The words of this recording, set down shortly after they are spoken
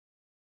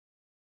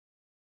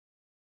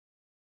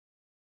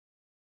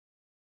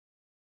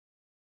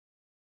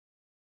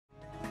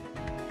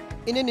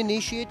In an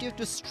initiative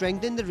to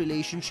strengthen the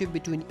relationship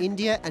between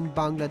India and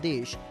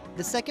Bangladesh,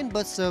 the second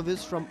bus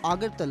service from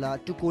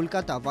Agartala to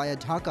Kolkata via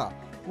Dhaka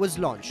was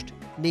launched,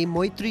 named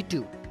Moitri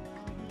 2.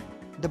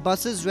 The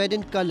buses, red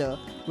in colour,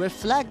 were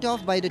flagged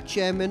off by the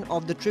chairman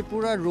of the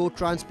Tripura Road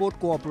Transport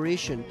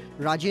Corporation,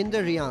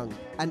 Rajendra Reang,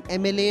 and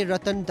MLA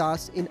Ratan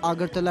in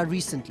Agartala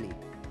recently.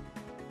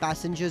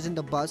 Passengers in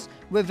the bus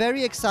were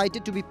very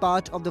excited to be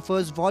part of the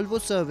first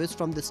Volvo service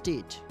from the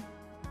state.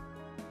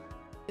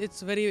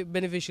 It's very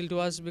beneficial to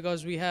us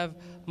because we have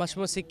much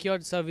more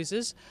secured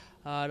services.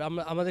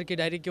 আমাদেরকে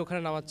direct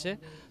ওখানে নামাচ্ছে.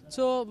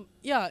 So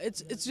yeah,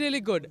 it's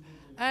really good.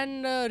 And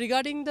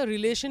regarding the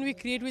relation we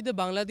create with the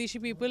Bangladeshi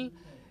people,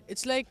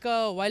 it's like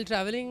while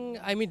traveling,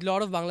 I meet a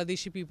lot of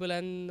Bangladeshi people,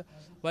 and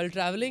while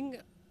traveling,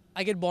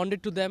 I get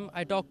bonded to them.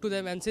 I talk to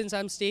them, and since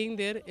I'm staying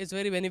there, it's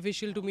very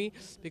beneficial to me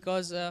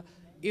because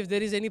if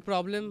there is any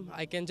problem,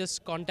 I can just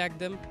contact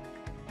them.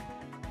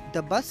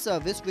 The bus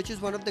service, which is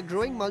one of the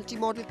growing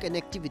multimodal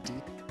connectivity,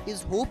 is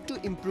hoped to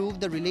improve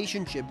the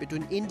relationship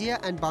between India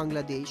and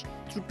Bangladesh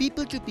through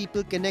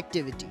people-to-people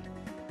connectivity.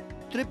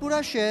 Tripura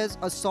shares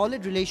a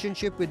solid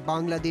relationship with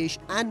Bangladesh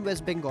and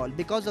West Bengal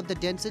because of the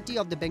density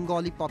of the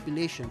Bengali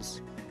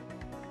populations.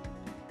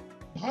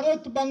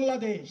 Bharat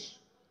Bangladesh,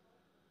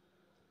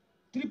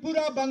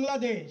 Tripura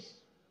Bangladesh,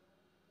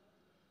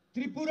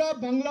 Tripura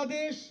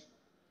Bangladesh,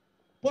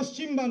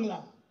 Paschim Bangla.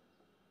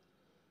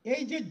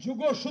 এই যে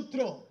যুগসূত্র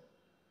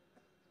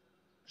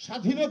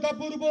স্বাধীনতা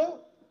পূর্ব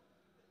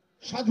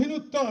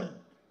স্বাধীনোত্তর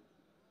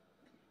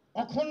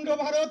অখণ্ড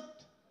ভারত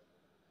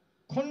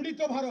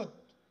খণ্ডিত ভারত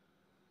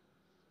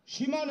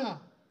সীমানা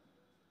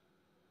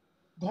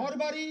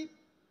ঘরবাড়ি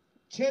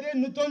ছেড়ে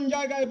নতুন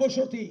জায়গায়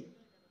বসতি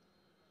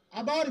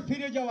আবার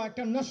ফিরে যাওয়া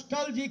একটা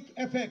নস্টালজিক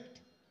এফেক্ট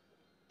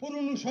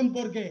পুরনো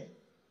সম্পর্কে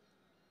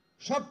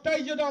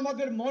সবটাই যেন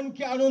আমাদের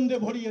মনকে আনন্দে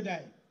ভরিয়ে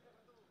দেয়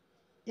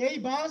এই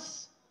বাস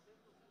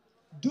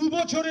 2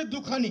 বছরের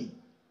দুখানি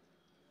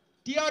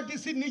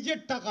টিআরটিসি নিজের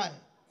টাকায়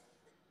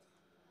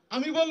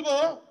আমি বলবো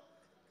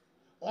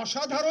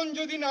অসাধারণ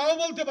যদি নাও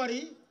বলতে পারি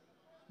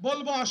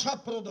বলবো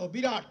আশাপ্রদ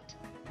বিরাট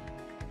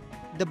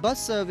The bus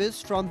service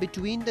from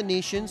between the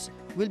nations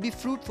will be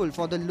fruitful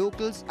for the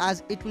locals as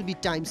it will be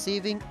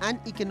time-saving and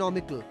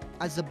economical,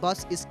 as the bus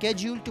is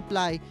scheduled to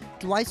ply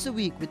twice a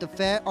week with a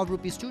fare of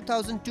Rs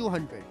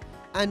 2,200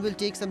 and will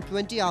take some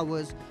 20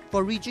 hours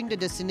for reaching the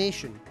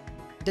destination.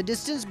 The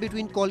distance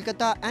between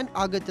Kolkata and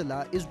Agartala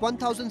is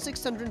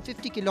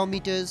 1,650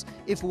 kilometers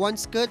if one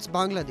skirts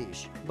Bangladesh,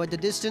 but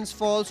the distance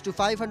falls to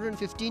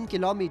 515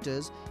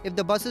 kilometers if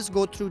the buses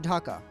go through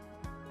Dhaka.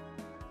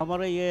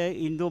 हमारा ये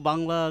Indo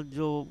Bangla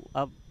जो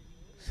अब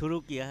शुरू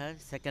किया है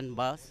second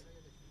बस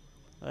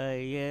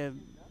ये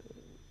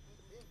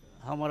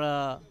हमारा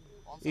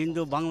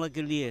इंडो बांग्ला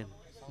के लिए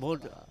बहुत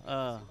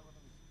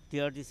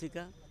टीआरटीसी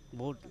का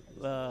बहुत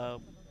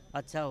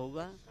अच्छा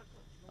होगा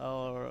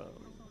और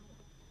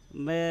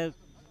मैं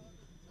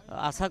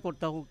आशा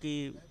करता हूँ कि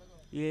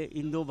ये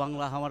इंडो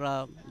बांग्ला हमारा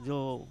जो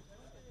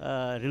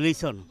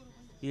रिलेशन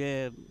ये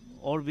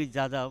और भी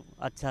ज़्यादा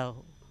अच्छा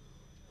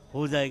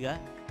हो जाएगा.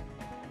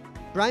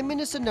 Prime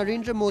Minister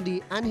Narendra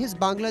Modi and his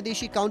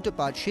Bangladeshi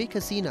counterpart Sheikh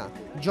Hasina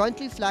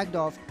jointly flagged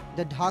off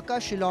the Dhaka,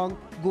 Shillong,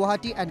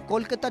 Guwahati and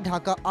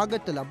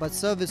Kolkata-Dhaka-Agartala bus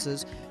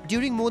services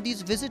during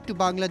Modi's visit to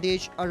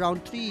Bangladesh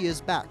around 3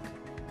 years back.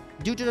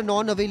 Due to the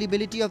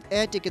non-availability of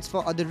air tickets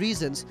for other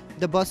reasons,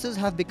 the buses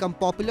have become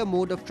popular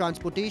mode of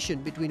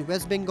transportation between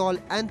West Bengal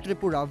and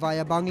Tripura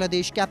via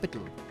Bangladesh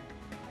capital.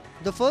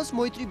 The first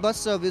Moitri bus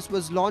service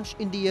was launched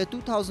in the year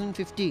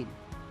 2015.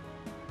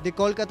 The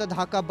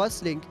Kolkata-Dhaka bus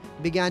link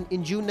began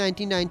in June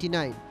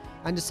 1999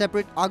 and a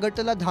separate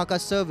Agartala-Dhaka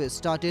service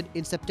started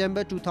in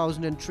September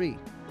 2003.